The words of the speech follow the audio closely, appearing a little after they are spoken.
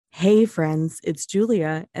Hey friends, it's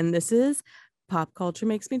Julia, and this is Pop Culture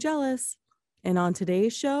Makes Me Jealous. And on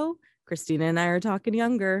today's show, Christina and I are talking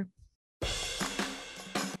Younger.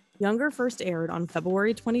 Younger first aired on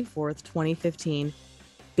February 24th, 2015,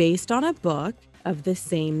 based on a book of the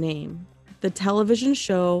same name. The television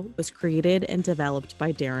show was created and developed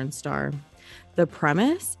by Darren Star. The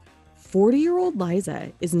premise: 40-year-old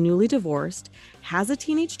Liza is newly divorced, has a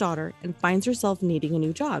teenage daughter, and finds herself needing a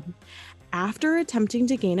new job. After attempting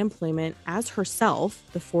to gain employment as herself,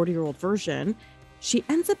 the 40-year-old version, she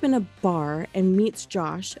ends up in a bar and meets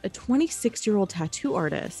Josh, a 26-year-old tattoo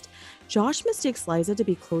artist. Josh mistakes Liza to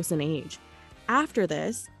be close in age. After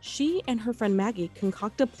this, she and her friend Maggie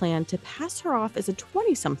concoct a plan to pass her off as a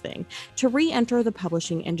 20-something to re-enter the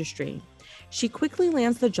publishing industry. She quickly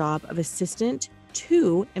lands the job of assistant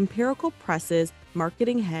to Empirical Press's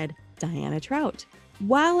marketing head, Diana Trout.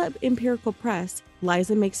 While at Empirical Press,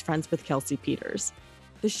 Liza makes friends with Kelsey Peters.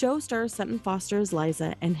 The show stars Sutton Foster as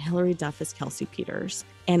Liza and Hilary Duff as Kelsey Peters,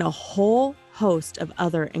 and a whole host of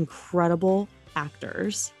other incredible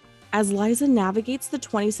actors. As Liza navigates the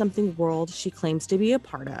 20-something world she claims to be a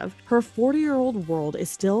part of, her 40-year-old world is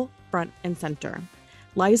still front and center.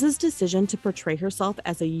 Liza's decision to portray herself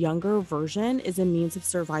as a younger version is a means of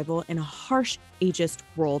survival in a harsh, ageist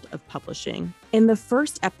world of publishing. In the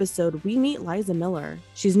first episode, we meet Liza Miller.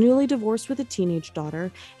 She's newly divorced with a teenage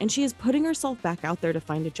daughter, and she is putting herself back out there to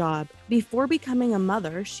find a job. Before becoming a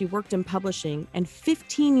mother, she worked in publishing, and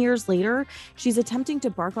 15 years later, she's attempting to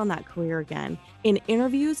embark on that career again. In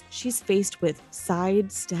interviews, she's faced with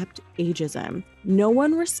sidestepped ageism. No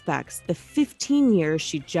one respects the 15 years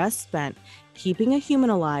she just spent keeping a human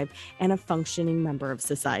alive and a functioning member of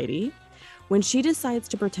society. When she decides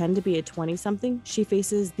to pretend to be a 20-something, she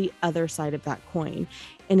faces the other side of that coin.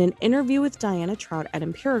 In an interview with Diana Trout at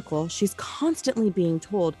Empirical, she's constantly being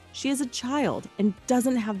told she is a child and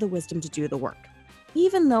doesn't have the wisdom to do the work.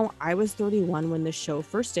 Even though I was 31 when the show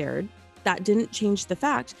first aired, that didn't change the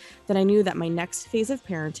fact that I knew that my next phase of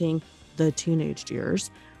parenting, the teenage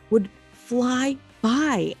years, would fly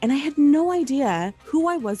by, and I had no idea who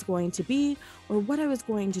I was going to be or what I was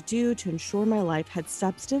going to do to ensure my life had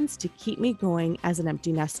substance to keep me going as an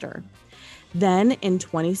empty nester. Then in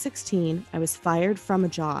 2016, I was fired from a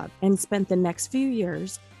job and spent the next few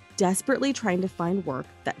years desperately trying to find work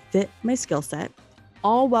that fit my skill set,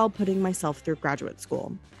 all while putting myself through graduate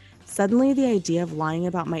school. Suddenly, the idea of lying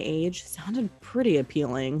about my age sounded pretty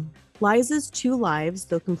appealing. Liza's two lives,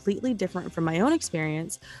 though completely different from my own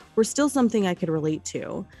experience, were still something I could relate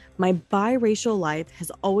to. My biracial life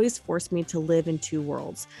has always forced me to live in two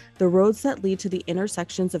worlds. The roads that lead to the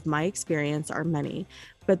intersections of my experience are many,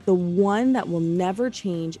 but the one that will never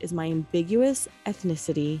change is my ambiguous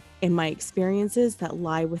ethnicity and my experiences that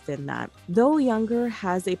lie within that. Though Younger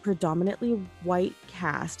has a predominantly white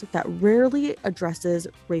cast that rarely addresses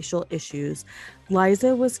racial issues,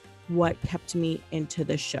 Liza was what kept me into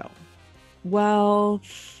the show. Well,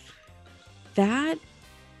 that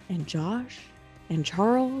and Josh and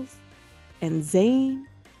Charles and Zane.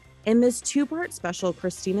 In this two-part special,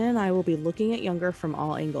 Christina and I will be looking at Younger from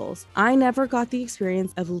all angles. I never got the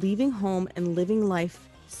experience of leaving home and living life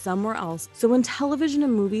somewhere else. So when television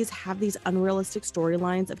and movies have these unrealistic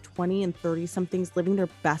storylines of 20 and 30-somethings living their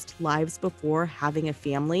best lives before having a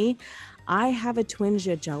family, I have a twinge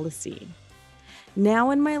of jealousy.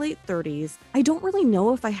 Now in my late 30s, I don't really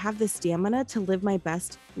know if I have the stamina to live my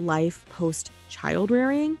best life post-child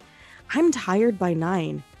rearing. I'm tired by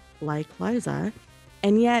 9, like Liza,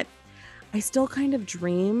 and yet I still kind of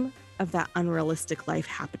dream of that unrealistic life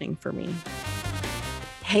happening for me.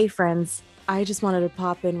 Hey friends, I just wanted to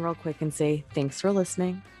pop in real quick and say thanks for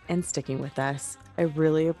listening and sticking with us. I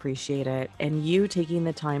really appreciate it. And you taking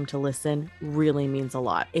the time to listen really means a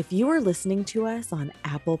lot. If you are listening to us on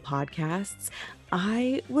Apple Podcasts,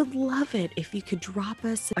 I would love it if you could drop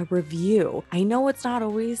us a review. I know it's not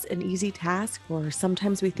always an easy task, or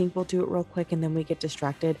sometimes we think we'll do it real quick and then we get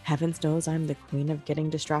distracted. Heavens knows I'm the queen of getting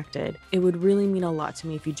distracted. It would really mean a lot to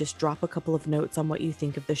me if you just drop a couple of notes on what you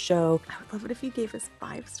think of the show. I would love it if you gave us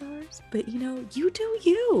 5 stars, but you do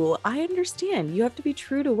you. I understand. You have to be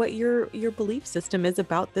true to what your belief system is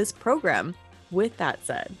about this program. With that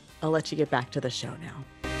said, I'll let you get back to the show now.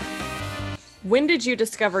 When did you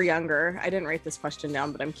discover Younger? I didn't write this question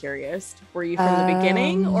down, but I'm curious. Were you from the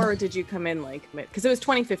beginning, or did you come in because it was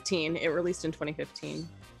 2015. It released in 2015.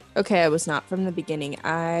 Okay, I was not from the beginning.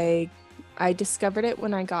 I discovered it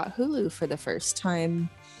when I got Hulu for the first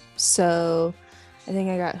time. So I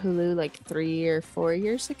think I got Hulu like 3 or 4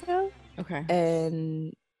 years ago. Okay.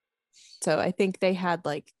 And so I think they had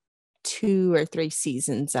like 2 or 3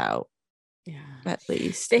 seasons out Yeah. at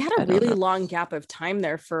least. They had a I don't really know. long gap of time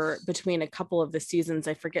there for between a couple of the seasons.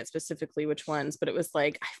 I forget specifically which ones, but it was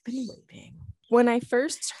like, I've been waiting. When I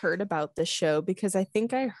first heard about the show, because I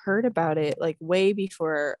think I heard about it like way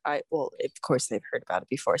before well, of course they've heard about it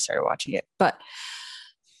before I started watching it, but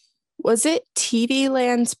was it TV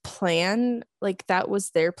Land's plan? Like that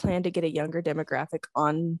was their plan to get a younger demographic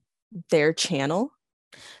on their channel?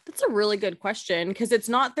 That's a really good question because it's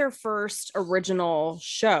not their first original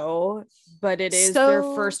show, but it is their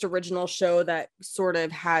So, first original show that sort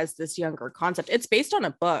of has this younger concept. It's based on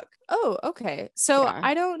a book. oh, okay. So Yeah.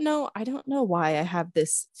 I don't know why I have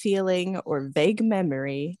this feeling or vague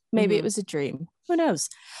memory. Maybe it was a dream. Who knows?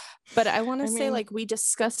 But I want to say, mean, like, we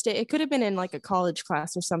discussed it. It could have been in like a college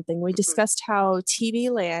class or something. We Mhm. discussed how TV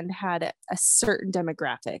Land had a certain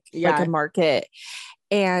demographic, like Yeah. a market,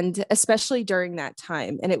 and especially during that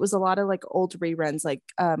time. And it was a lot of like old reruns, like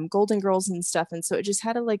Golden Girls and stuff. And so it just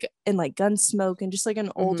had a like, and like Gunsmoke and just like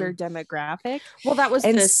an older demographic. Well, that was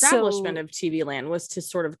And the establishment so of TV Land, was to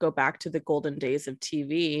sort of go back to the golden days of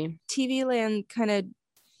TV. TV Land kind of,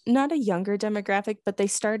 not a younger demographic, but they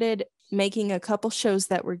started making a couple shows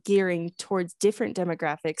that were gearing towards different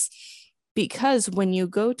demographics, because when you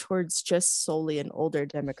go towards just solely an older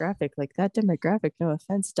demographic, like that demographic, no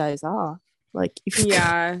offense, dies off. Like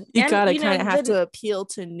Yeah. you And, gotta you know, kind of have to appeal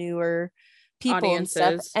to newer people and stuff.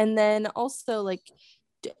 audiences. And then also, like,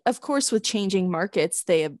 of course, with changing markets,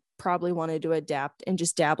 they have probably wanted to adapt and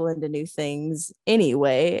just dabble into new things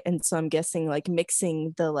anyway. And so I'm guessing like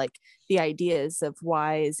mixing the ideas of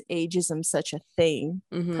why is ageism such a thing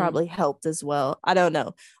probably helped as well. I don't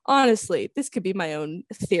know. Honestly, this could be my own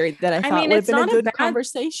theory that I thought would have been a good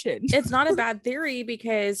conversation. It's not a bad theory,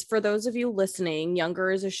 because for those of you listening,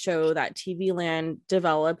 Younger is a show that TV Land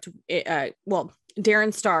developed. Well,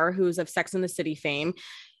 Darren Star, who's of Sex and the City fame,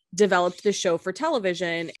 developed the show for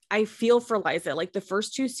television. I feel for Liza. Like the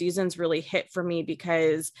first 2 seasons really hit for me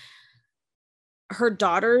because her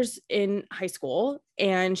daughter's in high school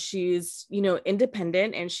and she's,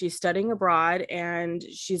 independent and she's studying abroad and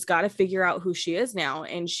she's got to figure out who she is now.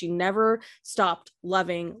 And she never stopped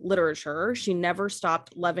loving literature. She never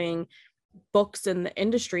stopped loving books in the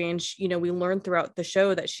industry. And we learned throughout the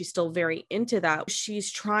show that she's still very into that. She's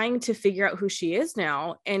trying to figure out who she is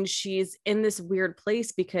now, and she's in this weird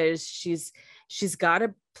place because she's got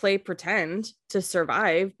to play pretend to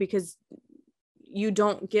survive, because you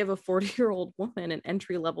don't give a 40-year-old woman an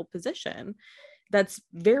entry-level position. That's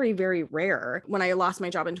very, very rare. When I lost my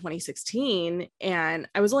job in 2016 and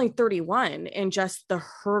I was only 31, and just the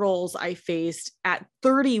hurdles I faced at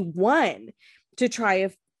 31 to try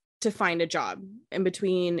to find a job, in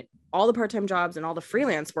between all the part-time jobs and all the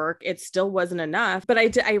freelance work, it still wasn't enough. But I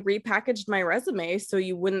repackaged my resume so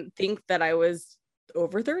you wouldn't think that I was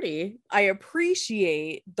over 30. I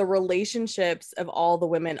appreciate the relationships of all the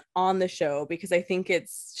women on the show, because I think it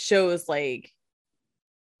shows, like,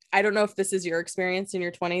 I don't know if this is your experience in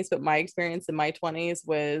your 20s, but my experience in my 20s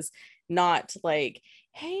was not like,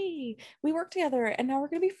 hey, we work together and now we're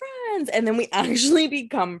going to be friends. And then we actually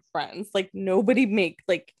become friends. Like, nobody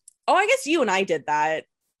oh, I guess you and I did that.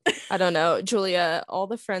 I don't know, Julia, all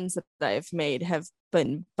the friends that I've made have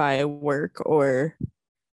been by work or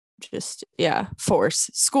just, force,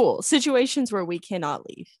 school, situations where we cannot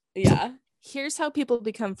leave. Yeah. Here's how people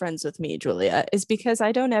become friends with me, Julia, is because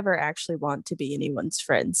I don't ever actually want to be anyone's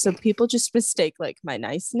friend. So people just mistake like my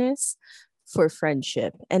niceness for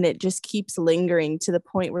friendship. And it just keeps lingering to the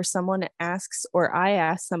point where someone asks, or I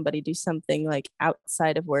ask somebody do something like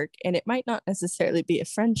outside of work, and it might not necessarily be a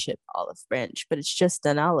friendship olive branch, but it's just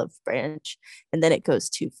an olive branch. And then it goes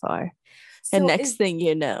too far. So and next thing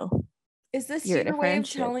you know, is this your way of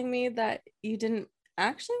telling me that you didn't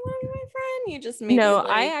actually want to be my friend? You just made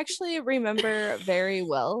I actually remember very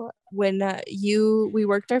well when we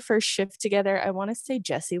worked our first shift together. I want to say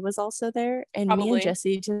Jesse was also there, and me and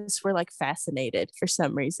Jesse just were like fascinated for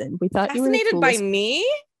some reason. We thought you were fascinated by me.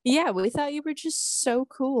 Yeah, we thought you were just so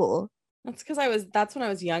cool. That's because that's when I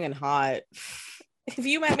was young and hot. If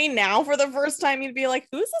you met me now for the first time, you'd be like,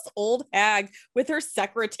 who's this old hag with her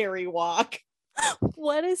secretary walk?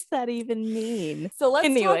 What does that even mean? So let's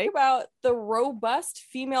talk about the robust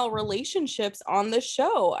female relationships on the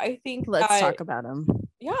show. I think let's talk about them.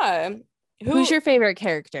 Yeah. Who's your favorite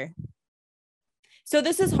character? So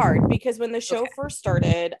this is hard because when the show first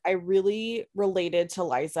started, I really related to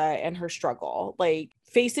Liza and her struggle. Like,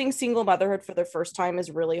 facing single motherhood for the first time is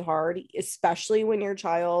really hard, especially when your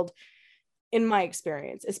child, in my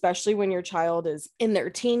experience, especially when your child is in their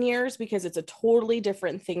teen years, because it's a totally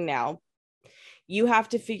different thing now. You have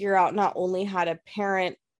to figure out not only how to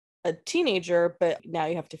parent a teenager, but now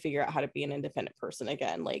you have to figure out how to be an independent person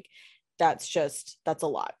again. Like, that's a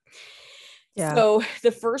lot. Yeah. So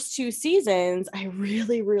the first 2 seasons, I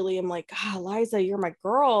really, really am like, God, Liza, you're my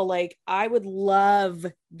girl. Like, I would love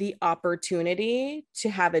the opportunity to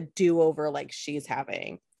have a do-over like she's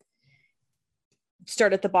having.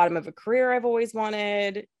 Start at the bottom of a career I've always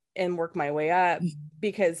wanted and work my way up,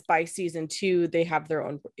 because by season 2, they have their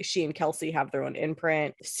own, she and Kelsey have their own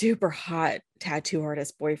imprint. Super hot tattoo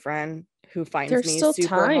artist boyfriend who finds There's me still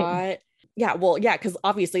super time. hot. Yeah, well, yeah, because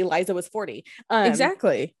obviously Liza was 40.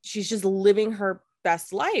 Exactly. She's just living her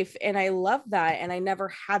best life. And I love that. And I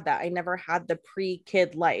never had that. I never had the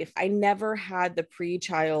pre-kid life. I never had the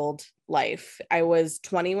pre-child life. I was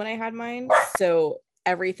 20 when I had mine. So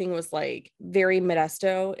everything was like very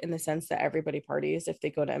Modesto in the sense that everybody parties if they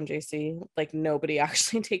go to MJC. Like nobody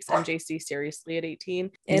actually takes MJC seriously at 18.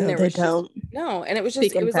 And No, there they was don't. no, and it was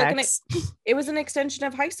Speaking it was facts. it was an extension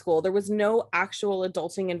of high school. There was no actual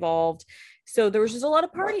adulting involved. So there was just a lot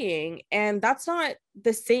of partying, and that's not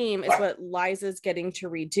the same as what Liza's getting to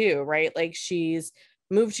redo, right? Like she's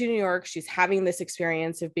moved to New York. She's having this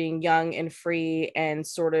experience of being young and free and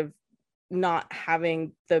sort of not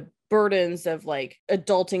having the burdens of like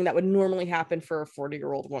adulting that would normally happen for a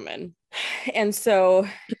 40-year-old woman. And so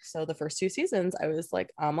the first 2 seasons, I was like,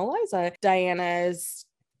 I'm Eliza. Diana's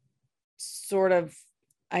sort of,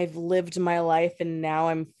 I've lived my life and now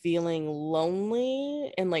I'm feeling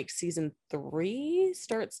lonely, and like season 3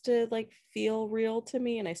 starts to like feel real to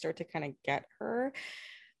me, and I start to kind of get her,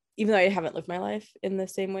 even though I haven't lived my life in the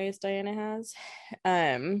same way as Diana has.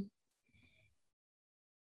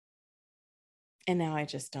 And now I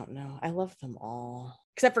just don't know. I love them all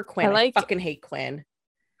except for Quinn. I fucking hate Quinn.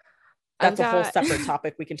 That's a whole separate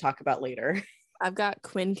topic we can talk about later. I've got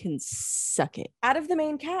Quinn can suck it. Out of the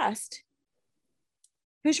main cast,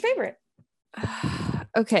 who's your favorite?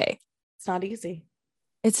 Okay. It's not easy.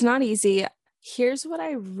 It's not easy. Here's what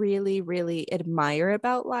I really, really admire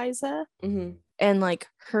about Liza and like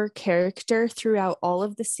her character throughout all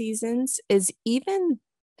of the seasons is even,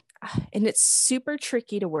 and it's super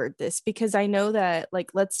tricky to word this because I know that,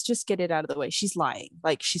 like, let's just get it out of the way. She's lying.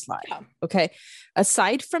 Like, she's lying. Yeah. Okay.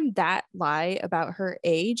 Aside from that lie about her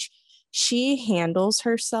age, she handles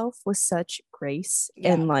herself with such grace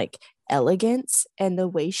and like elegance, and the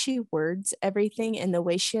way she words everything and the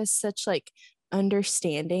way she has such like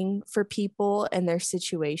understanding for people and their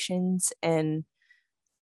situations. And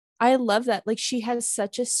I love that. Like, she has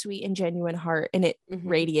such a sweet and genuine heart, and it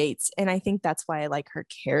radiates. And I think that's why I like her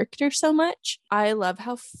character so much. I love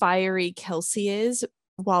how fiery Kelsey is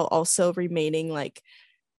while also remaining like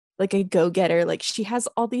a go-getter. Like, she has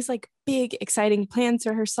all these like big exciting plans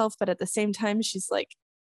for herself, but at the same time she's like,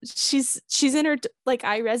 she's in her, like,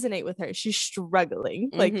 I resonate with her. She's struggling,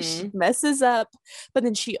 like she messes up, but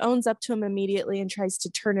then she owns up to him immediately and tries to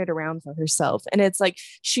turn it around for herself. And it's like,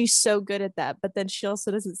 she's so good at that, but then she also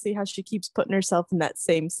doesn't see how she keeps putting herself in that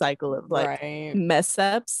same cycle of like mess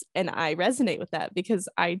ups. And I resonate with that because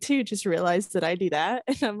I too just realized that I do that,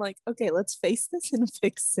 and I'm like, okay, let's face this and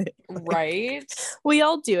fix it. Like, we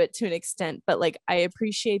all do it to an extent, but like I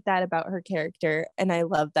appreciate that about her character, and I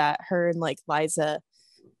love that her and like Liza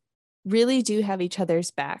really do have each other's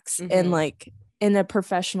backs, and like in a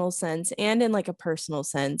professional sense and in like a personal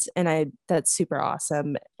sense, and that's super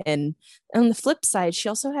awesome. And on the flip side, she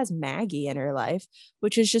also has Maggie in her life,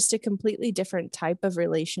 which is just a completely different type of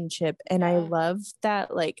relationship. And I love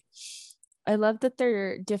that, like, I love that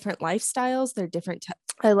they're different lifestyles, they're different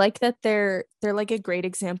I like that they're like a great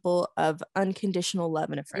example of unconditional love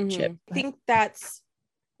and a friendship. I think that's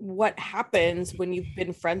what happens when you've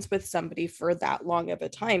been friends with somebody for that long of a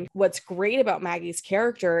time. What's great about Maggie's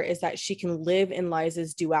character is that she can live in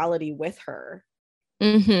Liza's duality with her.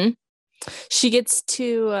 She gets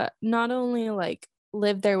to not only like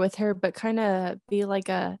live there with her, but kind of be like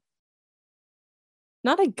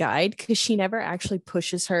not a guide, because she never actually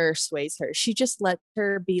pushes her or sways her. She just lets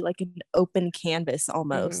her be like an open canvas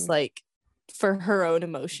almost, like for her own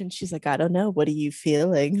emotions. She's like, I don't know, what are you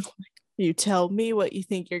feeling? You tell me what you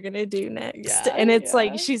think you're gonna do next. And it's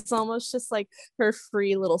like, she's almost just like her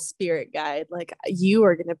free little spirit guide, like, you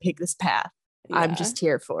are gonna pick this path. I'm just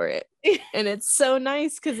here for it. And it's so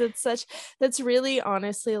nice because that's really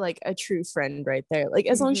honestly like a true friend right there. Like,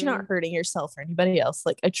 as long as you're not hurting yourself or anybody else,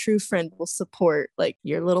 like a true friend will support like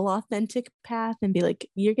your little authentic path and be like,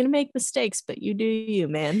 you're gonna make mistakes, but you do you,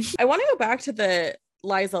 man. I want to go back to the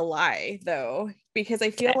Liza lie though, because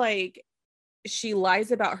I feel like she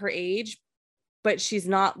lies about her age, but she's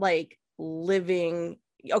not like living.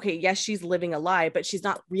 Okay, yes, she's living a lie, but she's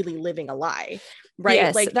not really living a lie, right?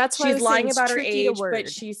 Yes, like, that's why she's lying about her age, but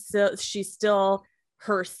she's still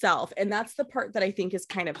herself. And that's the part that I think is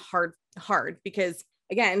kind of hard because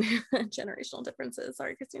again, generational differences.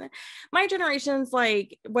 Sorry, Christina. My generation's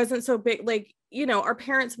like wasn't so big. Like, you know, our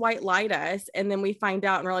parents white lied us, and then we find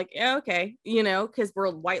out and we're like, yeah, okay, you know, because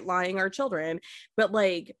we're white lying our children. But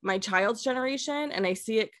like my child's generation, and I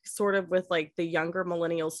see it sort of with like the younger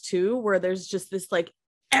millennials too, where there's just this like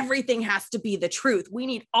everything has to be the truth. We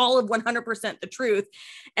need all of 100% the truth.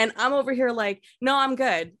 And I'm over here like, no, I'm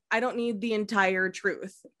good. I don't need the entire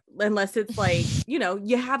truth unless it's like, you know,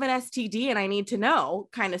 you have an STD and I need to know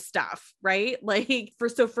kind of stuff, right? Like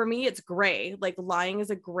for me, it's gray. Like lying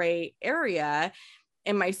is a gray area.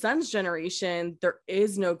 In my son's generation, there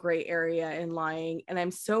is no gray area in lying. And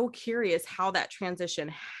I'm so curious how that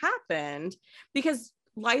transition happened, because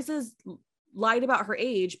Liza's lied about her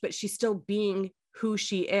age, but she's still being who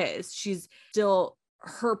she is. She's still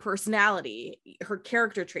her personality, her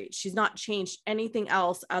character traits. She's not changed anything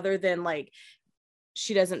else other than like,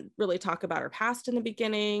 she doesn't really talk about her past in the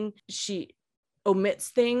beginning. She omits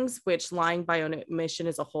things, which lying by omission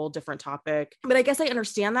is a whole different topic. But I guess I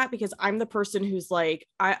understand that because I'm the person who's like,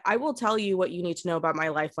 I will tell you what you need to know about my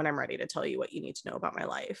life when I'm ready to tell you what you need to know about my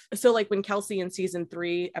life. So like when Kelsey in season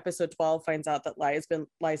 3, episode 12 finds out that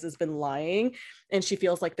Liza's been lying and she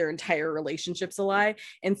feels like their entire relationship's a lie.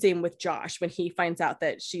 And same with Josh, when he finds out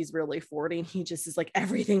that she's really 40 and he just is like,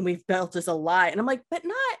 everything we've built is a lie. And I'm like, but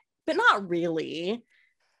not really.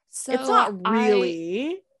 So it's not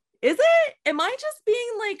really. Is it? Am I just being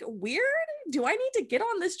like weird? Do I need to get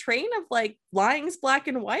on this train of like lying's black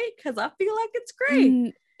and white? Because I feel like it's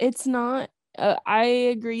gray. It's not. I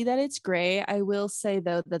agree that it's gray. I will say,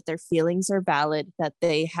 though, that their feelings are valid, that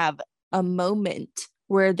they have a moment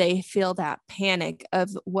where they feel that panic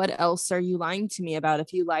of what else are you lying to me about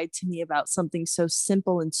if you lied to me about something so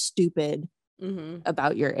simple and stupid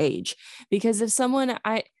about your age. Because if someone,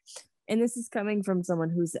 and this is coming from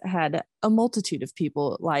someone who's had a multitude of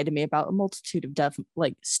people lie to me about a multitude of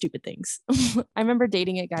like stupid things. I remember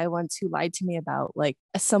dating a guy once who lied to me about like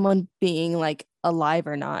someone being like alive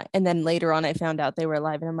or not. And then later on, I found out they were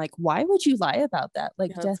alive. And I'm like, why would you lie about that?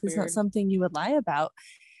 Like, death is not something you would lie about.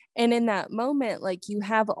 And in that moment, like you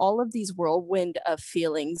have all of these whirlwind of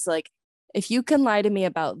feelings. Like, if you can lie to me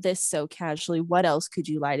about this so casually, what else could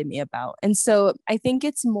you lie to me about? And so I think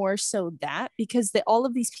it's more so that because all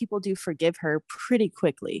of these people do forgive her pretty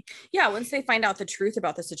quickly. Yeah, once they find out the truth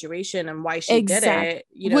about the situation and why she did it,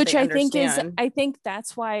 you know, which I think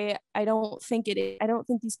that's why I don't think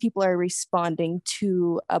these people are responding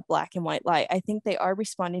to a black and white lie. I think they are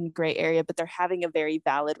responding to gray area, but they're having a very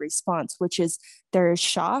valid response, which is there is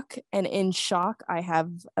shock. And in shock, I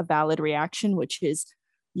have a valid reaction, which is,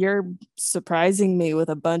 you're surprising me with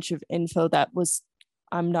a bunch of info that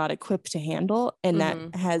I'm not equipped to handle. And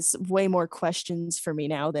that has way more questions for me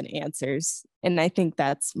now than answers. And I think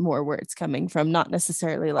that's more where it's coming from, not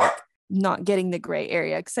necessarily like not getting the gray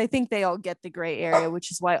area. Because I think they all get the gray area, which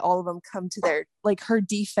is why all of them come to their, like her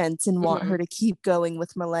defense and want her to keep going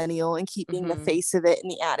with Millennial and keep being the face of it and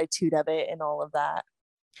the attitude of it and all of that.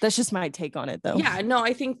 That's just my take on it, though. Yeah, no,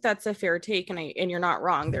 I think that's a fair take. And you're not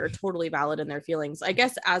wrong. They're totally valid in their feelings. I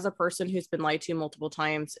guess as a person who's been lied to multiple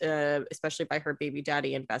times, especially by her baby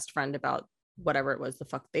daddy and best friend about whatever it was the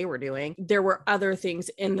fuck they were doing, there were other things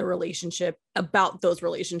in the relationship about those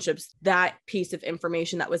relationships. That piece of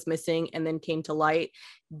information that was missing and then came to light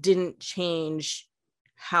didn't change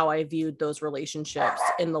how I viewed those relationships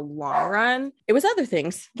in the long run. It was other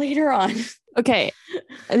things later on. Okay.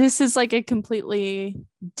 This is like a completely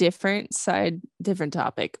different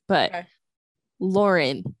topic, but okay.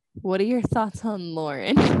 Lauren, what are your thoughts on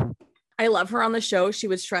Lauren? I love her on the show. She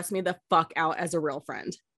would stress me the fuck out as a real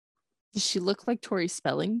friend. Does she look like Tori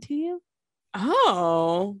Spelling to you?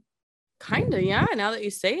 Oh, kind of. Yeah. Now that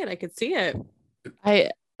you say it, I could see it.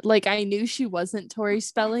 I knew she wasn't Tori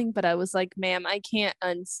Spelling, but I was like, ma'am, I can't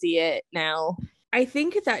unsee it now. I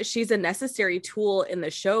think that she's a necessary tool in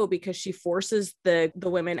the show because she forces the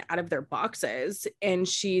women out of their boxes, and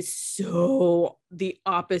she's so the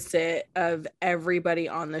opposite of everybody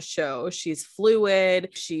on the show. She's fluid.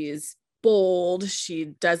 She's bold. She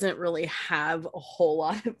doesn't really have a whole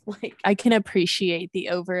lot of like. I can appreciate the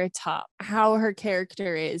over the top, how her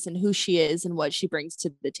character is and who she is and what she brings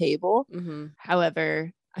to the table.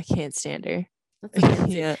 However, I can't stand her.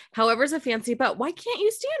 Yeah. However's a fancy, but why can't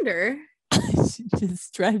you stand her? She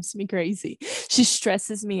just drives me crazy. She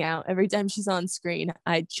stresses me out every time she's on screen.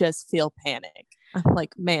 I just feel panic. I'm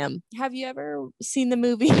like, ma'am, have you ever seen the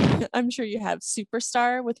movie? I'm sure you have,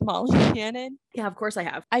 Superstar with Molly Shannon. Yeah, of course I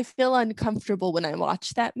have. I feel uncomfortable when I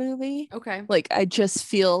watch that movie. Okay. Like I just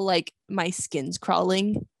feel like my skin's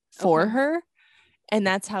crawling for her. And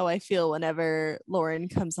that's how I feel whenever Lauren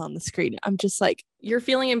comes on the screen. I'm just like, you're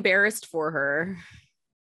feeling embarrassed for her.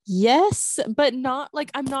 Yes, but not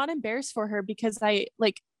like I'm not embarrassed for her because I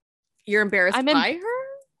like You're embarrassed by her?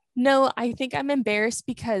 No, I think I'm embarrassed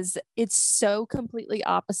because it's so completely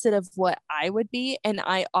opposite of what I would be. And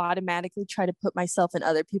I automatically try to put myself in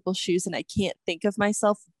other people's shoes and I can't think of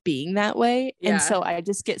myself being that way. Yeah. And so I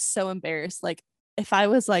just get so embarrassed. Like if I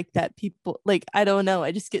was like that, people like, I don't know.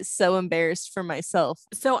 I just get so embarrassed for myself.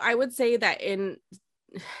 So I would say that I'm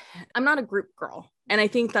not a group girl. And I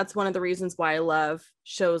think that's one of the reasons why I love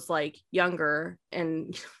shows like Younger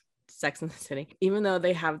and Sex and the City. Even though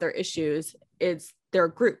they have their issues, they're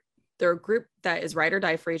a group. They're a group that is ride or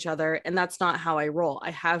die for each other. And that's not how I roll. I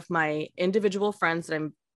have my individual friends that I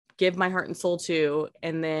give my heart and soul to.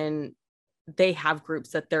 And then they have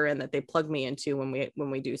groups that they're in that they plug me into when they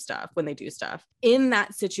do stuff. In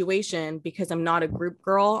that situation, because I'm not a group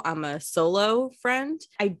girl, I'm a solo friend,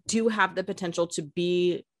 I do have the potential to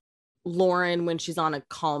be Lauren when she's on a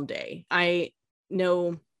calm day. I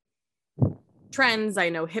know trends, I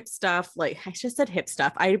know hip stuff. Like I just said hip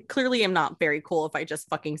stuff. I clearly am not very cool if I just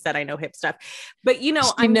fucking said I know hip stuff. But she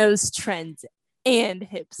knows trends and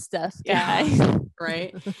hip stuff, guys. Yeah,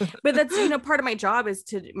 right. But that's part of my job is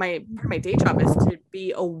my day job is to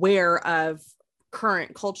be aware of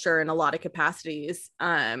current culture in a lot of capacities.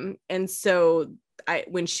 And so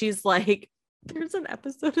when she's like, there's an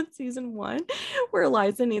episode in season 1 where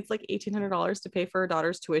Eliza needs like $1,800 to pay for her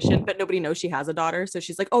daughter's tuition, but nobody knows she has a daughter. So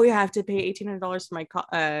she's like, oh yeah, I have to pay $1,800 for my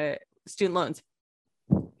student loans.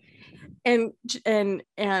 And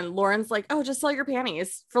Lauren's like, oh, just sell your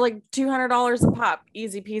panties for like $200 a pop,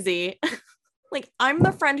 easy peasy. Like I'm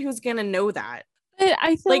the friend who's gonna know that. But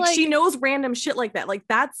I feel like she knows random shit like that. Like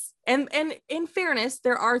that's and in fairness,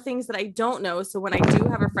 there are things that I don't know. So when I do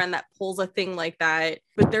have a friend that pulls a thing like that,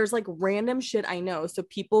 but there's like random shit I know. So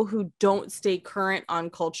people who don't stay current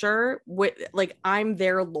on culture, like I'm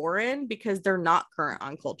their Lauren because they're not current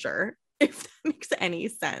on culture. If that makes any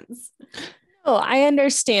sense. Oh, I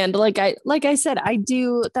understand. Like I said, I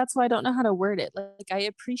do. That's why I don't know how to word it. Like I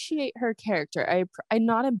appreciate her character. I'm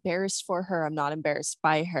not embarrassed for her. I'm not embarrassed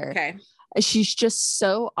by her. Okay. She's just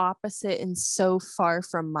so opposite and so far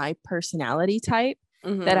from my personality type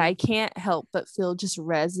that I can't help but feel just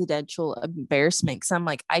residential embarrassment. Because I'm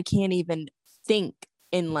like, I can't even think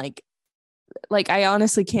in like I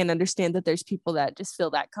honestly can't understand that there's people that just feel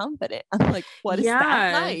that confident. I'm like, what is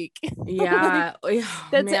that like? Yeah.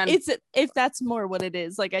 It's if that's more what it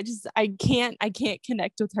is. Like I can't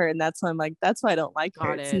connect with her. And that's why I'm like, that's why I don't like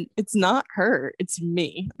her. It's not her, it's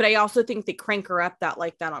me. But I also think they crank her up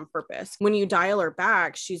like that on purpose. When you dial her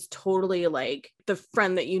back, she's totally like the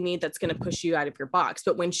friend that you need that's going to push you out of your box.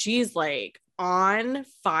 But when she's like on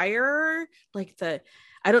fire, like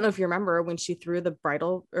I don't know if you remember when she threw the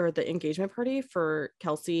bridal or the engagement party for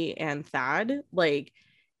Kelsey and Thad, like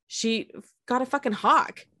she got a fucking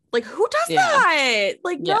hawk. Like who does that?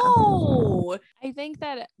 Like, no. I think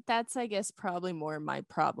that's, I guess, probably more my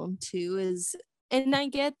problem too is, and I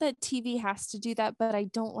get that TV has to do that, but I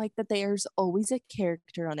don't like that there's always a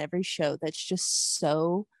character on every show that's just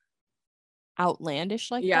so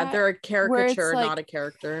outlandish like that. Yeah, they're a caricature, not a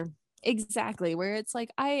character. Exactly, where it's like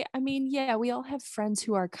I mean, yeah, we all have friends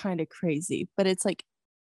who are kind of crazy, but it's like,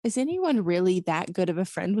 is anyone really that good of a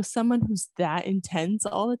friend with someone who's that intense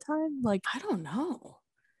all the time? Like, I don't know.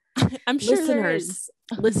 I'm sure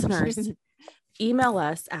listeners, email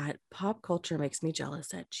us at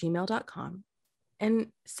popculturemakesmejealous@gmail.com and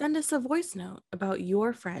send us a voice note about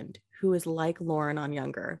your friend who is like Lauren on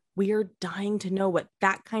Younger. We are dying to know what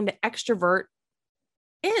that kind of extrovert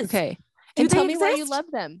is. Okay. And tell me why you love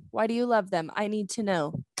them. Why do you love them? I need to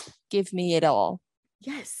know. Give me it all.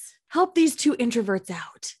 Yes. Help these two introverts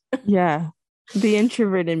out. Yeah. The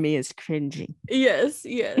introvert in me is cringing. Yes.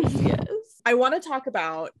 I want to talk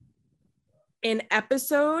about in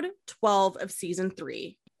episode 12 of season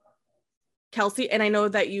 3, Kelsey, and I know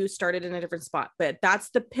that you started in a different spot, but that's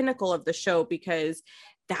the pinnacle of the show because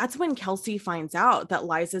that's when Kelsey finds out that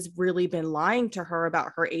Liza's really been lying to her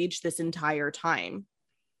about her age this entire time.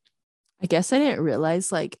 I guess I didn't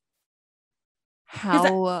realize like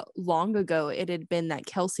how long ago it had been that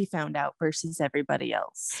Kelsey found out versus everybody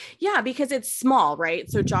else. Yeah, because it's small, right?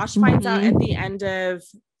 So Josh finds out at the end of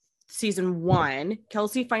season 1.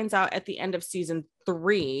 Kelsey finds out at the end of season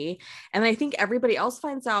 3. And I think everybody else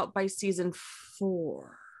finds out by season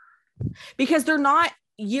 4. Because they're not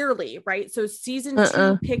yearly, right? So season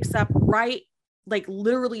 2 picks up right, like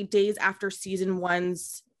literally days after season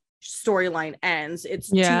 1's storyline ends.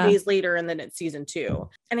 It's 2 days later and then it's season 2.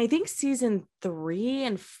 And I think season 3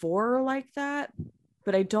 and 4 are like that,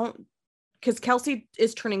 but I don't, because Kelsey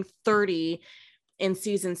is turning 30 in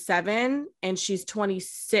season 7 and she's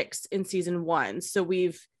 26 in season 1. So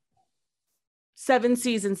we've 7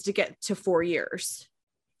 seasons to get to 4 years.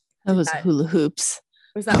 That was hula hoops.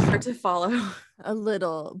 Was that hard to follow? A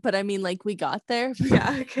little, but I mean, like, we got there.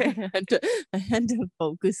 Yeah, okay. I had to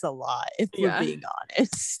focus a lot, if we're being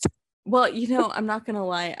honest. Well, you know, I'm not gonna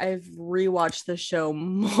lie, I've rewatched the show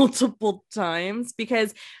multiple times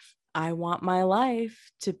because I want my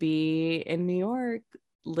life to be in New York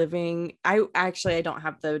living. I don't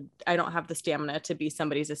have the stamina to be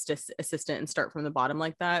somebody's assistant and start from the bottom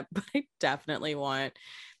like that, but I definitely want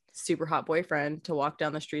super hot boyfriend to walk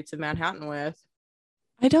down the streets of Manhattan with.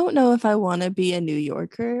 I don't know if I want to be a New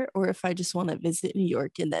Yorker or if I just want to visit New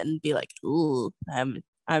York and then be like, ooh, I'm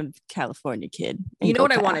a California kid. You know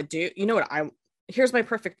what I want to do? You know what here's my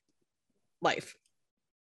perfect life.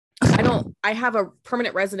 I have a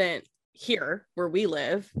permanent resident here where we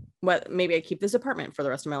live. What, maybe I keep this apartment for the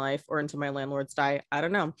rest of my life or until my landlords die. I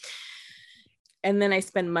don't know. And then I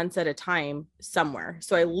spend months at a time somewhere.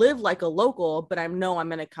 So I live like a local, but I'm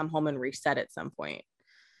going to come home and reset at some point.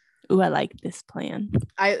 Ooh, I like this plan.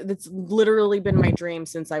 It's literally been my dream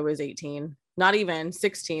since I was 18, not even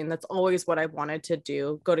 16. That's always what I wanted to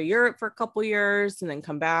do. Go to Europe for a couple years and then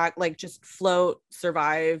come back, like just float,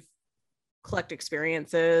 survive, collect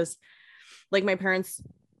experiences. Like my parents'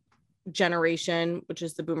 generation, which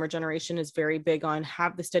is the boomer generation, is very big on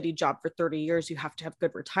have the steady job for 30 years. You have to have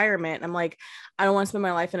good retirement. And I'm like, I don't want to spend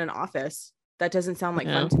my life in an office. That doesn't sound like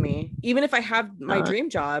fun to me. Even if I have my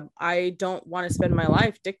dream job, I don't want to spend my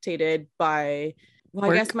life dictated by,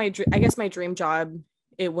 well, I guess my dream job,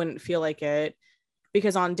 it wouldn't feel like it,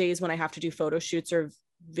 because on days when I have to do photo shoots or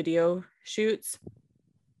video shoots,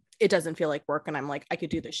 it doesn't feel like work. And I'm like, I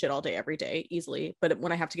could do this shit all day, every day easily. But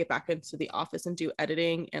when I have to get back into the office and do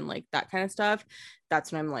editing and like that kind of stuff,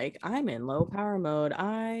 that's when I'm like, I'm in low power mode.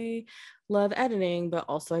 I love editing, but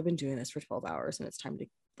also I've been doing this for 12 hours and it's time to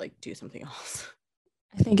like do something else.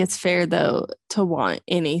 I think it's fair though to want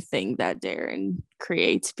anything that Darren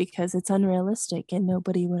creates because it's unrealistic and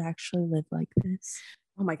nobody would actually live like this.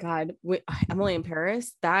 Oh my God. Emily in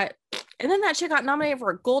Paris, and then that chick got nominated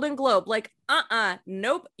for a Golden Globe. Like,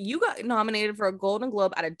 nope. You got nominated for a Golden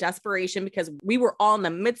Globe out of desperation because we were all in the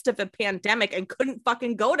midst of a pandemic and couldn't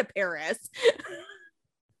fucking go to Paris.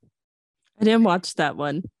 I didn't watch that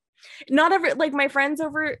one. Not every, like my friends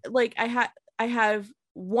over, like I have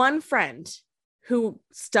one friend who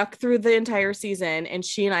stuck through the entire season and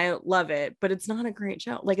she and I love it, but it's not a great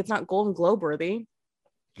show. Like it's not Golden Globe worthy.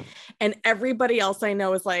 And everybody else I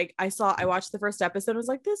know is like, I watched the first episode and was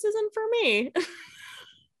like, this isn't for me.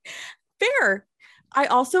 Fair. I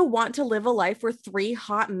also want to live a life where 3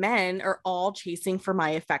 hot men are all chasing for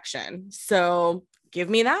my affection. So give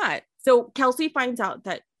me that. So Kelsey finds out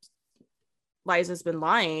that Liza's been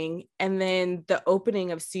lying. And then the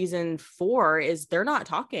opening of season 4 is they're not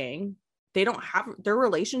talking. They don't have, their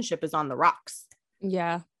relationship is on the rocks.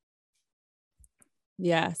 Yeah.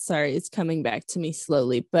 Yeah, sorry, it's coming back to me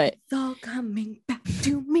slowly, but it's all coming back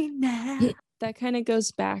to me now. That kind of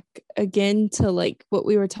goes back again to like what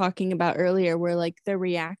we were talking about earlier, where like the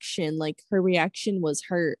reaction, like her reaction was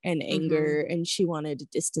hurt and anger, and she wanted to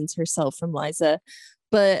distance herself from Liza.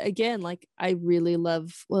 But again, like I really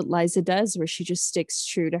love what Liza does, where she just sticks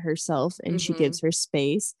true to herself and she gives her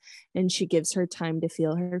space and she gives her time to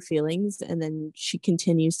feel her feelings. And then she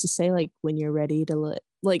continues to say, like, when you're ready to let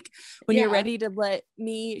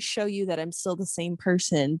me show you that I'm still the same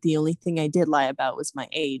person. The only thing I did lie about was my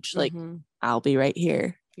age. Like, I'll be right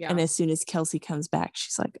here. Yeah. And as soon as Kelsey comes back,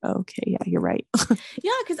 she's like, oh, okay, yeah, you're right.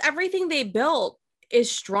 Yeah, because everything they built is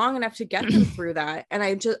strong enough to get them through that. And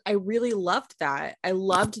I really loved that. I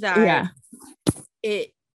loved that. Yeah.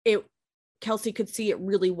 It Kelsey could see it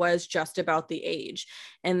really was just about the age,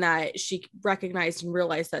 and that she recognized and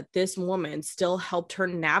realized that this woman still helped her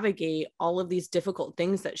navigate all of these difficult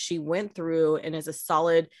things that she went through, and is a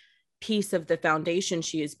solid piece of the foundation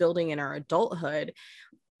she is building in her adulthood.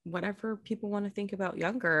 Whatever people want to think about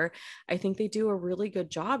Younger, I think they do a really good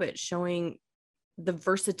job at showing the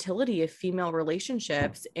versatility of female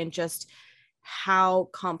relationships and just how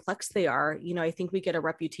complex they are. You know, I think we get a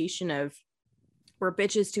reputation of we're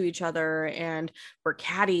bitches to each other and we're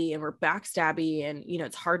catty and we're backstabby, and you know,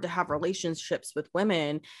 it's hard to have relationships with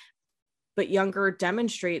women. But Younger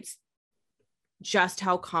demonstrates just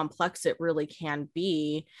how complex it really can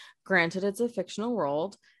be. Granted, it's a fictional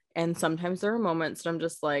world, and sometimes there are moments that I'm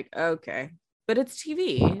just like, okay, but it's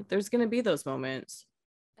TV. There's going to be those moments.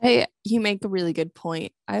 You make a really good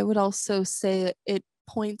point. I would also say it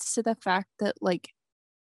points to the fact that like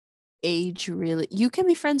age really, you can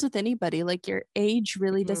be friends with anybody. Like your age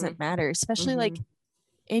really doesn't matter, especially like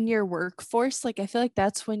in your workforce. Like I feel like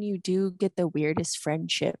that's when you do get the weirdest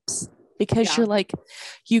friendships. because you're like,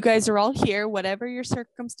 you guys are all here, whatever your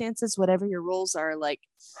circumstances, whatever your roles are, like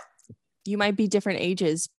you might be different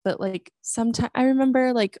ages, but like sometimes I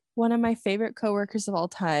remember like one of my favorite coworkers of all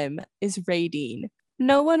time is Radine.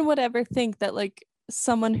 No one would ever think that like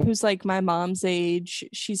someone who's like my mom's age,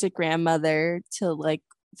 she's a grandmother to like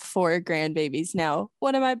 4 grandbabies now,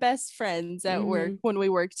 one of my best friends at work when we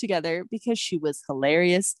worked together, because she was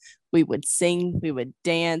hilarious. We would sing, we would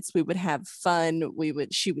dance, we would have fun,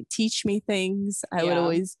 she would teach me things. I would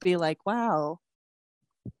always be like, wow,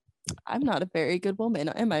 I'm not a very good woman,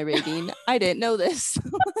 am I, Radine? I didn't know this.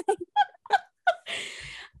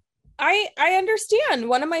 I understand.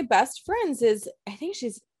 One of my best friends is, I think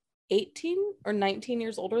she's 18 or 19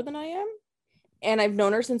 years older than I am. And I've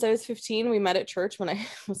known her since I was 15. We met at church when I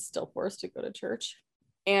was still forced to go to church.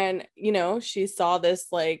 And, you know, she saw this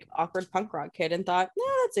like awkward punk rock kid and thought,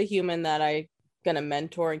 yeah, that's a human that I'm going to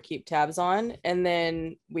mentor and keep tabs on. And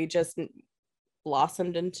then we just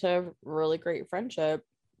blossomed into really great friendship.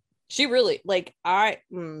 She really like,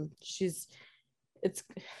 this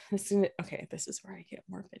is where I get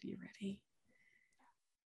morbid. You ready?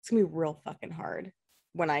 It's gonna be real fucking hard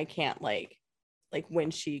when I can't like when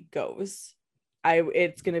she goes.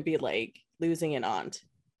 It's gonna be like losing an aunt.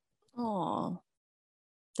 Oh,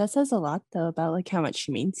 that says a lot though about like how much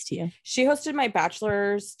she means to you. She hosted my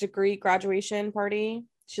bachelor's degree graduation party.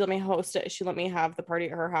 She let me host it. She let me have the party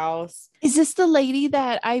at her house. Is this the lady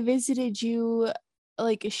that I visited you?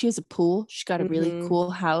 Like, she has a pool. She got a really cool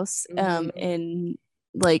house. And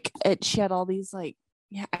like she had all these like,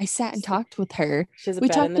 yeah, I sat and talked with her. We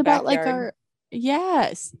talked about like our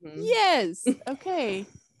yes. Okay.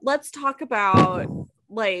 Let's talk about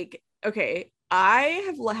like, okay, I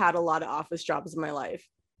have had a lot of office jobs in my life.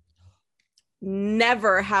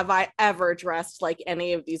 Never have I ever dressed like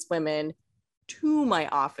any of these women to my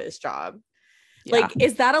office job. Like,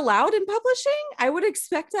 is that allowed in publishing? I would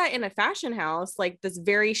expect that in a fashion house, like this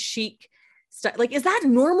very chic stuff. Like, is that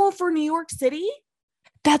normal for New York City?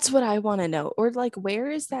 That's what I want to know. Or like, where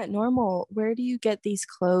is that normal? Where do you get these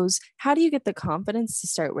clothes? How do you get the confidence to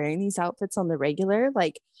start wearing these outfits on the regular?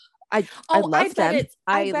 Like, I love them.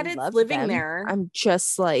 I bet it's living there. I'm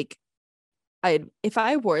just like, if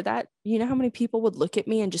I wore that, you know how many people would look at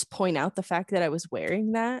me and just point out the fact that I was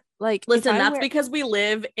wearing that? Like, listen, that's because we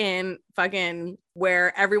live in fucking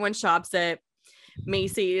where everyone shops at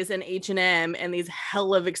Macy's and H&M and these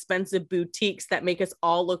hell of expensive boutiques that make us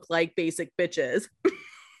all look like basic bitches.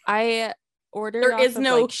 I ordered there is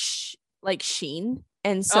no like Shein,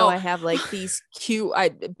 and so I have like these cute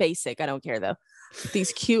basic, I don't care though,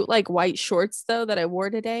 these cute like white shorts though that I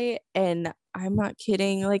wore today, and I'm not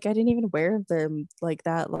kidding, like I didn't even wear them like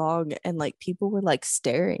that long, and like people were like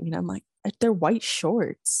staring, and I'm like, they're white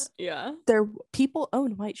shorts. Yeah, people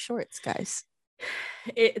own white shorts, guys.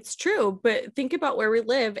 It's true, but think about where we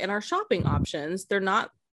live and our shopping options. There's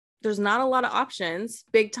not a lot of options.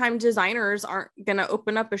 Big time designers aren't gonna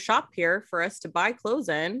open up a shop here for us to buy clothes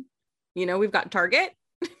in. You know, we've got Target.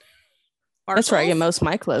 That's where I get most of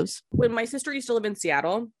my clothes. When my sister used to live in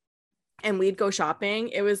Seattle and we'd go shopping,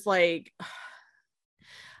 it was like,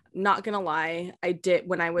 not gonna lie, I did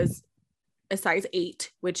when I was a size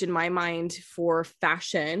 8, which in my mind for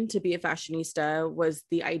fashion, to be a fashionista, was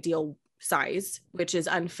the ideal size, which is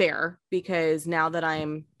unfair because now that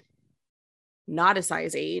I'm not a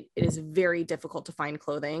size 8, it is very difficult to find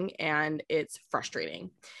clothing and it's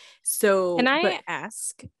frustrating. So can I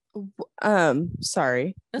ask,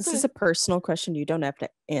 sorry, this is a personal question, you don't have to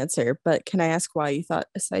answer, but can I ask why you thought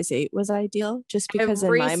a size 8 was ideal? Just because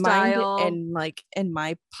in my mind and like in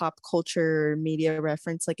my pop culture media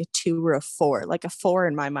reference, like a 2 or a 4, like a 4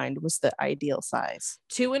 in my mind was the ideal size.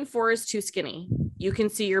 2 and 4 is too skinny. You can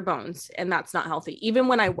see your bones and that's not healthy. Even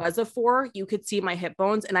when I was a 4, you could see my hip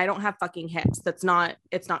bones and I don't have fucking hips. It's not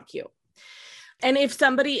cute. And if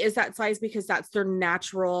somebody is that size because that's their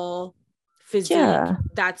natural physique,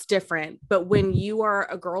 that's different. But when you are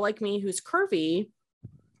a girl like me who's curvy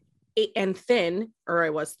and thin, or I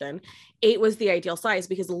was thin, 8 was the ideal size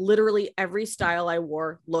because literally every style I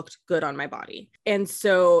wore looked good on my body. And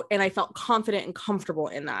I felt confident and comfortable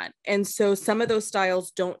in that. And so some of those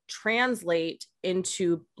styles don't translate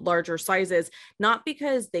into larger sizes, not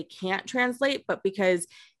because they can't translate, but because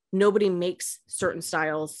nobody makes certain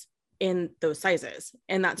styles in those sizes.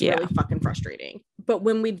 And that's really fucking frustrating. But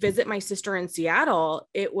when we'd visit my sister in Seattle,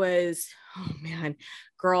 it was, oh man,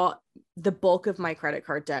 girl, the bulk of my credit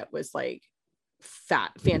card debt was like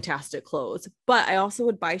fantastic clothes. But I also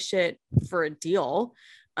would buy shit for a deal.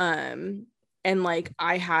 And like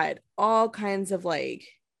I had all kinds of like,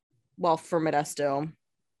 well, for Modesto,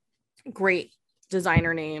 great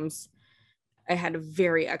designer names. I had a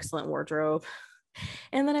very excellent wardrobe.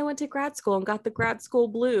 And then I went to grad school and got the grad school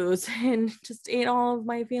blues and just ate all of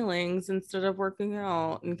my feelings instead of working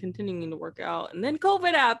out and continuing to work out. And then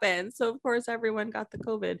COVID happened. So, of course, everyone got the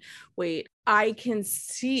COVID. Wait, I can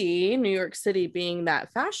see New York City being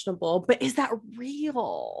that fashionable, but is that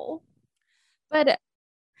real? But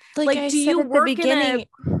like I do said you at the work beginning,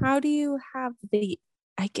 how do you have the,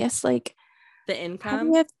 I guess, like the how do income?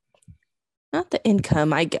 you have, not the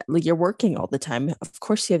income, I get, like, you're working all the time. Of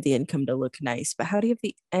course you have the income to look nice, but how do you have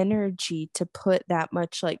the energy to put that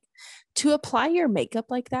much, like, to apply your makeup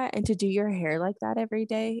like that and to do your hair like that every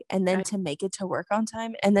day, and then to make it to work on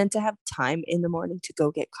time, and then to have time in the morning to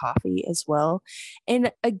go get coffee as well.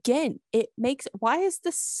 And again, it makes, why is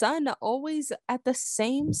the sun always at the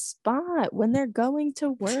same spot when they're going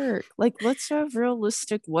to work? Like, let's have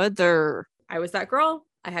realistic weather. I was that girl.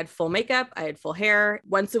 I had full makeup. I had full hair.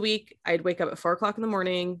 Once a week, I'd wake up at 4 o'clock in the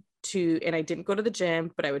morning and I didn't go to the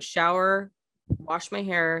gym, but I would shower, wash my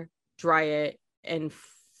hair, dry it, and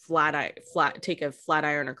take a flat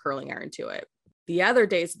iron or curling iron to it. The other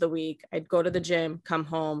days of the week, I'd go to the gym, come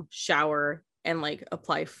home, shower, and like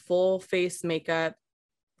apply full face makeup,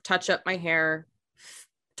 touch up my hair,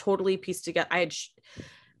 totally pieced together.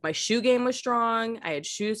 My shoe game was strong. I had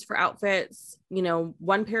shoes for outfits.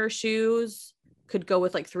 One pair of shoes could go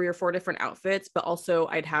with like 3 or 4 different outfits, but also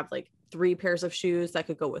I'd have like 3 pairs of shoes that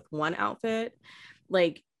could go with one outfit.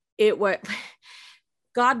 Like, it was,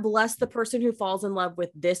 God bless the person who falls in love with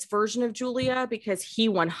this version of Julia, because he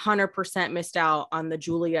 100% missed out on the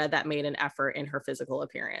Julia that made an effort in her physical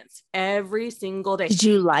appearance every single day. Did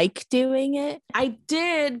you like doing it? I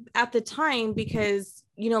did at the time because,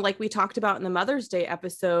 like we talked about in the Mother's Day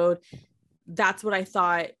episode, that's what I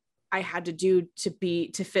thought I had to do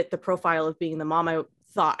to fit the profile of being the mom I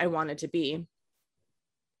thought I wanted to be.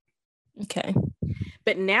 Okay.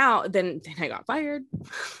 But now, then I got fired.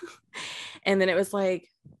 And then it was like,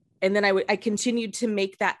 and then I continued to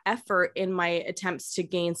make that effort in my attempts to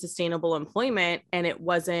gain sustainable employment, and it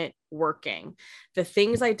wasn't working. The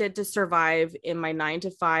things I did to survive in my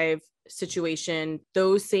 9-to-5 situation,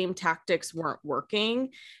 those same tactics weren't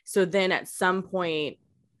working. So then at some point,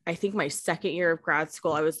 I think my second year of grad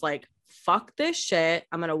school, I was like, fuck this shit.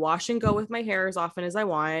 I'm going to wash and go with my hair as often as I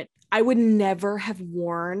want. I would never have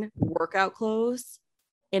worn workout clothes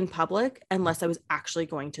in public unless I was actually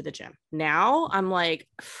going to the gym. Now I'm like,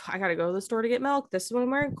 I got to go to the store to get milk. This is what I'm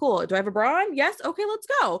wearing. Cool. Do I have a bra on? Yes. Okay, let's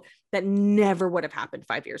go. That never would have happened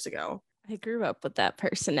 5 years ago. I grew up with that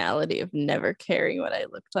personality of never caring what I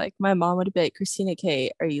looked like. My mom would be like, Christina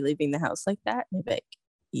K, are you leaving the house like that? And I'd be like,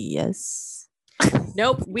 yes.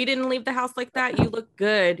 Nope, we didn't leave the house like that. You look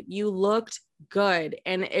good. You looked good.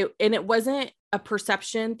 And it wasn't a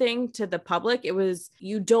perception thing to the public. It was,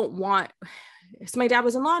 you don't want. So my dad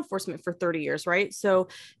was in law enforcement for 30 years, right? So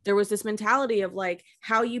there was this mentality of like,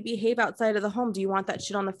 how you behave outside of the home. Do you want that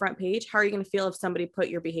shit on the front page? How are you going to feel if somebody put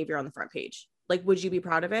your behavior on the front page? Like, would you be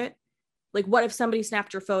proud of it? Like, what if somebody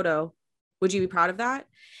snapped your photo? Would you be proud of that?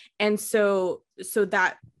 And so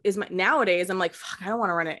that is nowadays I'm like, fuck, I don't want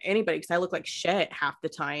to run at anybody because I look like shit half the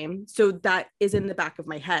time. So that is in the back of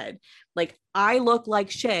my head. Like, I look like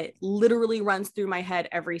shit literally runs through my head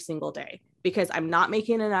every single day because I'm not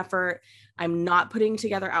making an effort. I'm not putting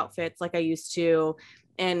together outfits like I used to.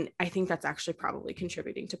 And I think that's actually probably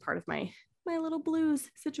contributing to part of my little blues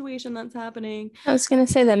situation that's happening. I was going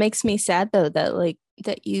to say, that makes me sad though,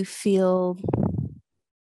 that you feel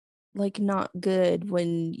like not good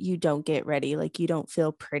when you don't get ready, like you don't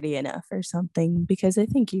feel pretty enough or something, because I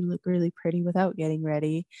think you look really pretty without getting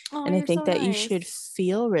ready. And I think that you should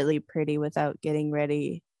feel really pretty without getting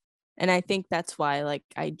ready. And I think that's why, like,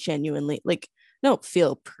 I genuinely, like, don't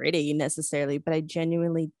feel pretty necessarily, but I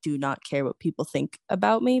genuinely do not care what people think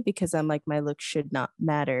about me, because I'm like, my look should not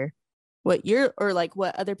matter. What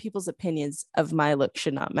other people's opinions of my look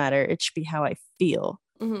should not matter. It should be how I feel.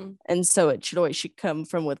 Mm-hmm. And so it should come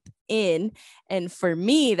from within. And for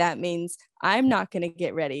me, that means I'm not going to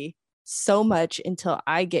get ready so much until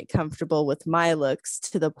I get comfortable with my looks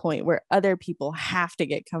to the point where other people have to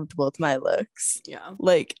get comfortable with my looks. Yeah.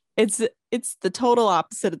 Like, it's the total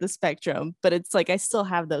opposite of the spectrum, but it's like I still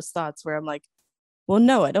have those thoughts where I'm like, well,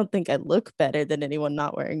 no, I don't think I look better than anyone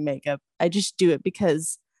not wearing makeup. I just do it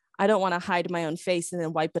because I don't want to hide my own face and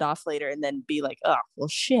then wipe it off later and then be like, oh, well,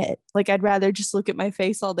 shit. Like, I'd rather just look at my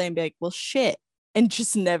face all day and be like, well, shit. And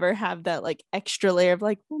just never have that like extra layer of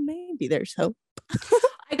like, well, maybe there's hope.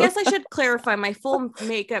 I guess I should clarify my full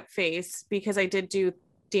makeup face, because I did do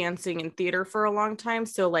dancing and theater for a long time.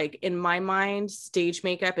 So like in my mind, stage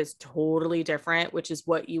makeup is totally different, which is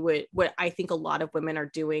what I think a lot of women are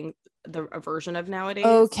doing a version of nowadays.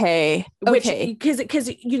 Okay. Which because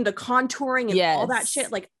the contouring and all that Yes.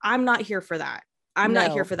 shit, like I'm not here for that. I'm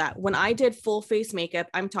not here for that. When I did full face makeup,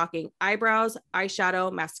 I'm talking eyebrows,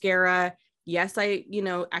 eyeshadow, mascara. Yes, I,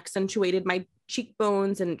 accentuated my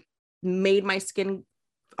cheekbones and made my skin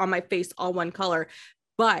on my face all one color.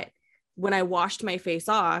 But when I washed my face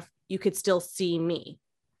off, you could still see me.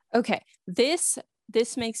 Okay. This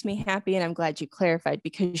makes me happy, and I'm glad you clarified,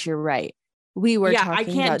 because you're right. We were talking I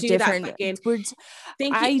can't about do different that words.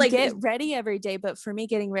 I get ready every day, but for me,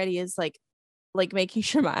 getting ready is like making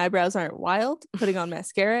sure my eyebrows aren't wild, putting on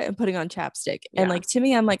mascara and putting on chapstick. Yeah. And like, to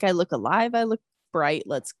me, I'm like, I look alive, I look bright,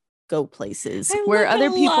 let's go places. Where other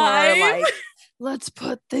people are like, let's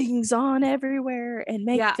put things on everywhere and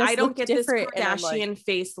make us I don't look get different. This Kardashian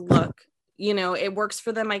face look. It works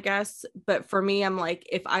for them, I guess. But for me, I'm like,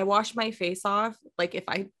 if I wash my face off, like if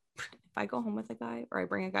I go home with a guy or I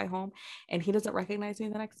bring a guy home and he doesn't recognize me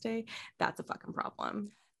the next day, that's a fucking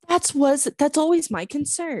problem. That's always my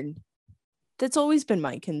concern. That's always been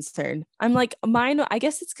my concern. I'm like, I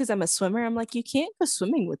guess it's because I'm a swimmer. I'm like, you can't go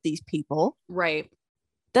swimming with these people. Right.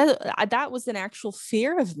 That was an actual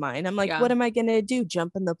fear of mine. I'm like, what am I going to do?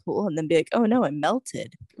 Jump in the pool and then be like, oh no, I'm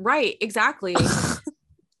melted. Right. Exactly.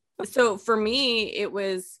 So for me, it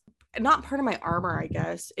was not part of my armor, I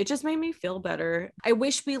guess. It just made me feel better. I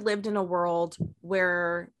wish we lived in a world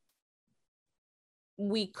where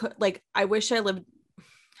we could, like, I wish I lived,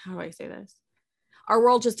 how do I say this? Our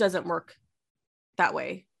world just doesn't work that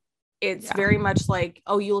way. It's very much like,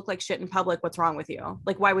 oh, you look like shit in public. What's wrong with you?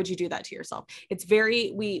 Like, why would you do that to yourself? It's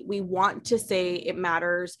very, we want to say it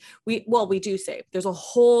matters. We do say there's a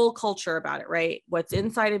whole culture about it, right? What's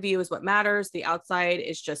inside of you is what matters. The outside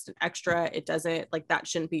is just an extra. It doesn't, like, that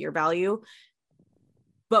shouldn't be your value.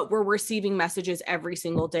 But we're receiving messages every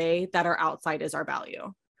single day that our outside is our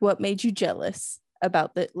value. What made you jealous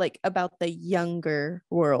about the younger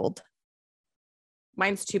world?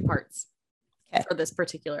 Mine's two parts. For this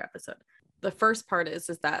particular episode. The first part is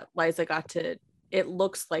that Liza it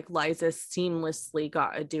looks like Liza seamlessly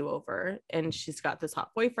got a do-over and she's got this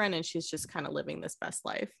hot boyfriend and she's just kind of living this best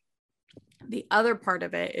life. The other part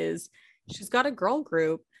of it is she's got a girl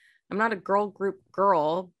group. I'm not a girl group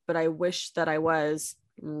girl, but I wish that I was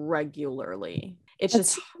regularly. It's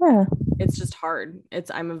just hard.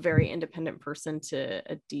 I'm a very independent person to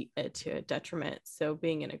a detriment. So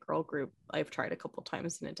being in a girl group, I've tried a couple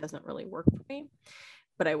times and it doesn't really work for me,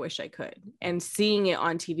 but I wish I could. And seeing it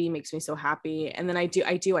on TV makes me so happy. And then I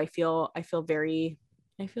feel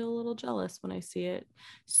a little jealous when I see it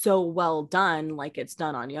so well done, like it's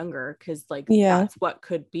done on younger, because that's what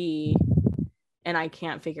could be. And I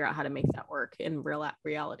can't figure out how to make that work in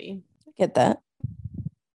reality. I get that.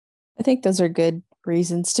 I think those are good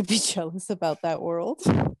reasons to be jealous about that world.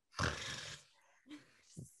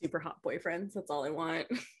 Super hot boyfriends. That's all I want.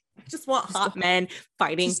 I just want hot men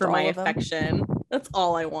fighting for my affection. That's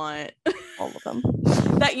all I want. All of them.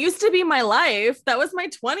 That used to be my life. That was my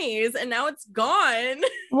 20s and now it's gone.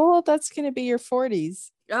 Well, that's going to be your 40s.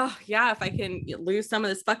 Oh, yeah. If I can lose some of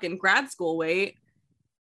this fucking grad school weight.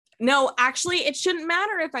 No, actually, it shouldn't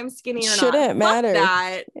matter if I'm skinny or not. Shouldn't matter.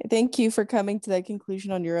 That. Thank you for coming to that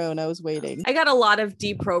conclusion on your own. I was waiting. I got a lot of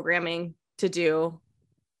deprogramming to do.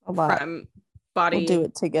 A lot. From body we'll do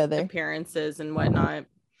it together. Appearances and whatnot.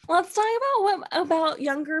 Let's talk about what about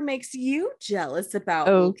younger makes you jealous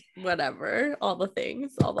about whatever, all the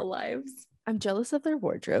things, all the lives. I'm jealous of their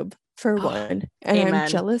wardrobe for one. And Amen. I'm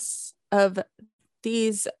jealous of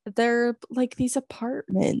they're like these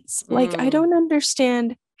apartments. Like, I don't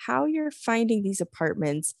understand how you're finding these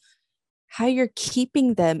apartments, how you're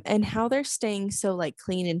keeping them, and how they're staying so like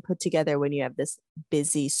clean and put together when you have this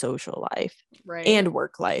busy social life and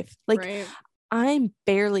work life. Like, I'm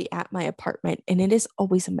barely at my apartment and it is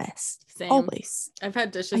always a mess. Same. Always. I've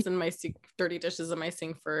had dishes in my sink, dirty dishes in my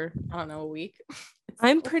sink for, I don't know, a week.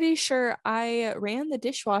 I'm pretty sure I ran the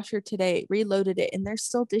dishwasher today, reloaded it, and there's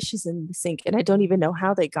still dishes in the sink. And I don't even know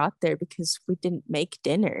how they got there because we didn't make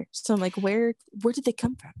dinner. So I'm like, where did they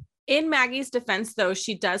come from? In Maggie's defense, though,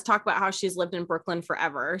 she does talk about how she's lived in Brooklyn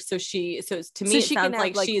forever. So to me, it sounds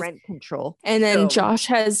like she's rent control. And then Josh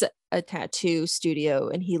has a tattoo studio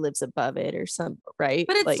and he lives above it or something, right?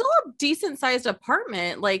 But it's still a decent sized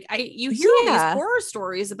apartment. Like you hear all these horror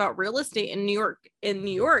stories about real estate in New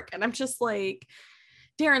York. And I'm just like,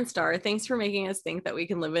 Darren Star, thanks for making us think that we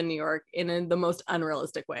can live in New York in the most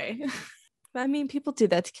unrealistic way. I mean, people do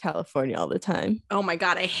that to California all the time. Oh my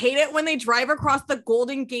God, I hate it when they drive across the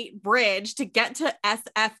Golden Gate Bridge to get to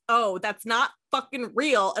SFO. That's not fucking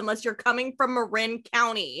real unless you're coming from Marin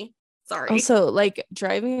County. Sorry. Also, like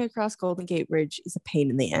driving across Golden Gate Bridge is a pain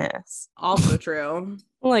in the ass. Also true.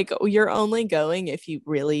 Like you're only going if you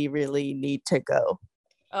really, really need to go.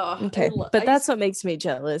 Oh, okay. But that's what makes me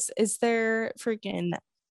jealous is their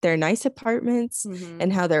nice apartments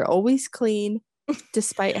and how they're always clean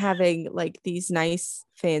despite having like these nice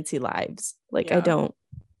fancy lives. Like I don't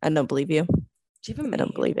believe you. Do you have a maid? I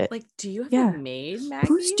don't believe it. Like, do you have a maid, Maggie?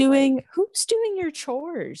 Who's doing your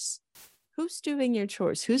chores? Who's doing your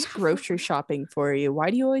chores? Who's grocery shopping for you? Why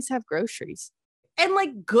do you always have groceries? And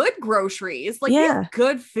like good groceries, like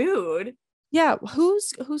good food. Yeah,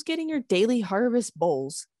 who's getting your daily harvest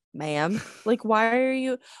bowls, ma'am? Like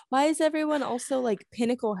why is everyone also like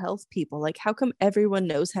Pinnacle Health people? Like how come everyone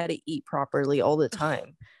knows how to eat properly all the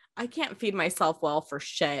time? I can't feed myself well for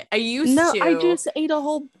shit. I just ate a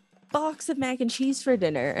whole box of mac and cheese for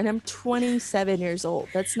dinner and I'm 27 years old.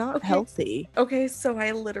 That's not healthy. Okay, so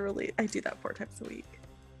I do that 4 times a week.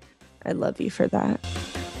 I love you for that.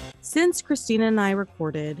 Since Christina and I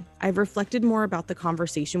recorded, I've reflected more about the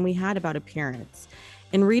conversation we had about appearance.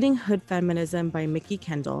 In reading Hood Feminism by Mikki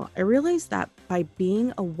Kendall, I realized that by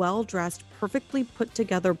being a well-dressed, perfectly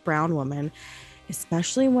put-together brown woman,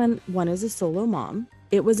 especially when one is a solo mom,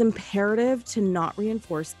 it was imperative to not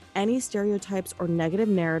reinforce any stereotypes or negative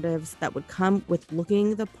narratives that would come with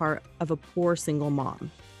looking the part of a poor single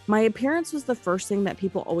mom. My appearance was the first thing that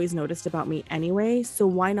people always noticed about me anyway, so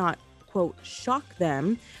why not, quote, shock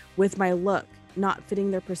them with my look not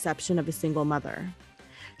fitting their perception of a single mother?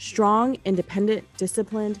 Strong, independent,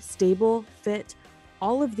 disciplined, stable, fit,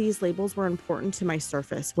 all of these labels were important to my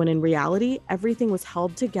surface when in reality, everything was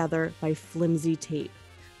held together by flimsy tape.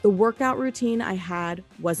 The workout routine I had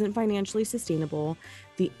wasn't financially sustainable.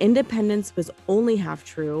 The independence was only half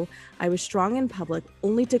true. I was strong in public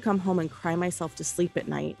only to come home and cry myself to sleep at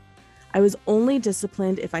night. I was only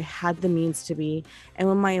disciplined if I had the means to be. And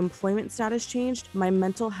when my employment status changed, my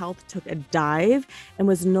mental health took a dive and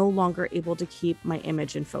was no longer able to keep my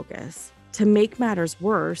image in focus. To make matters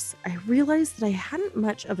worse, I realized that I hadn't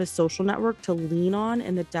much of a social network to lean on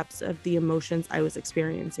in the depths of the emotions I was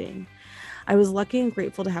experiencing. I was lucky and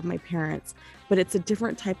grateful to have my parents, but it's a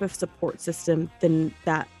different type of support system than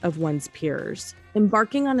that of one's peers.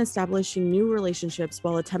 Embarking on establishing new relationships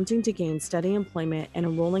while attempting to gain steady employment and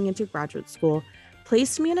enrolling into graduate school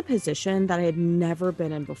placed me in a position that I had never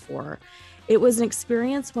been in before. It was an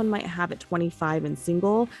experience one might have at 25 and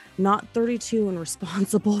single, not 32 and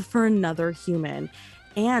responsible for another human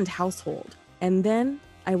and household. And then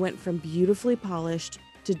I went from beautifully polished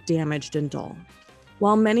to damaged and dull.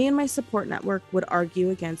 While many in my support network would argue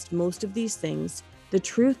against most of these things, the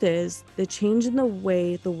truth is the change in the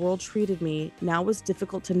way the world treated me now was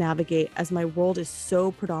difficult to navigate as my world is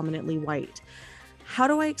so predominantly white. How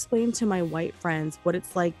do I explain to my white friends what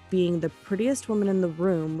it's like being the prettiest woman in the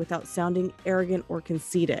room without sounding arrogant or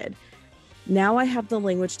conceited? Now I have the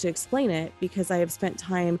language to explain it because I have spent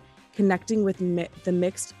time connecting with the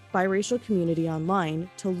mixed biracial community online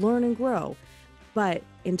to learn and grow. But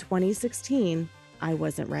in 2016, I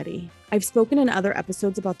wasn't ready. I've spoken in other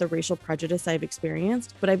episodes about the racial prejudice I've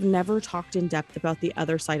experienced, but I've never talked in depth about the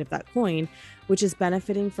other side of that coin, which is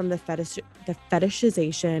benefiting from the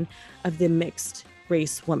fetishization of the mixed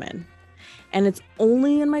race woman. And it's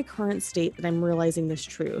only in my current state that I'm realizing this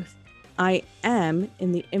truth. I am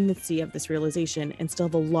in the infancy of this realization and still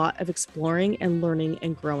have a lot of exploring and learning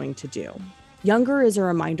and growing to do. Younger is a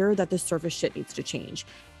reminder that the surface shit needs to change.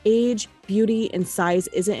 Age, beauty, and size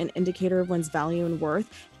isn't an indicator of one's value and worth,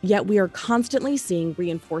 yet we are constantly seeing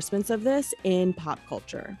reinforcements of this in pop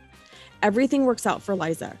culture. Everything works out for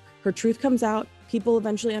Liza. Her truth comes out, people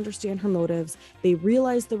eventually understand her motives, they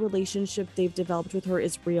realize the relationship they've developed with her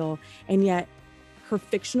is real, and yet her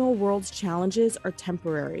fictional world's challenges are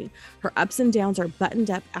temporary. Her ups and downs are buttoned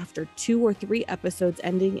up after 2 or 3 episodes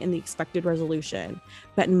ending in the expected resolution.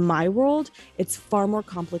 But in my world, it's far more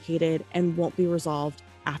complicated and won't be resolved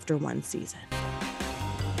after 1 season.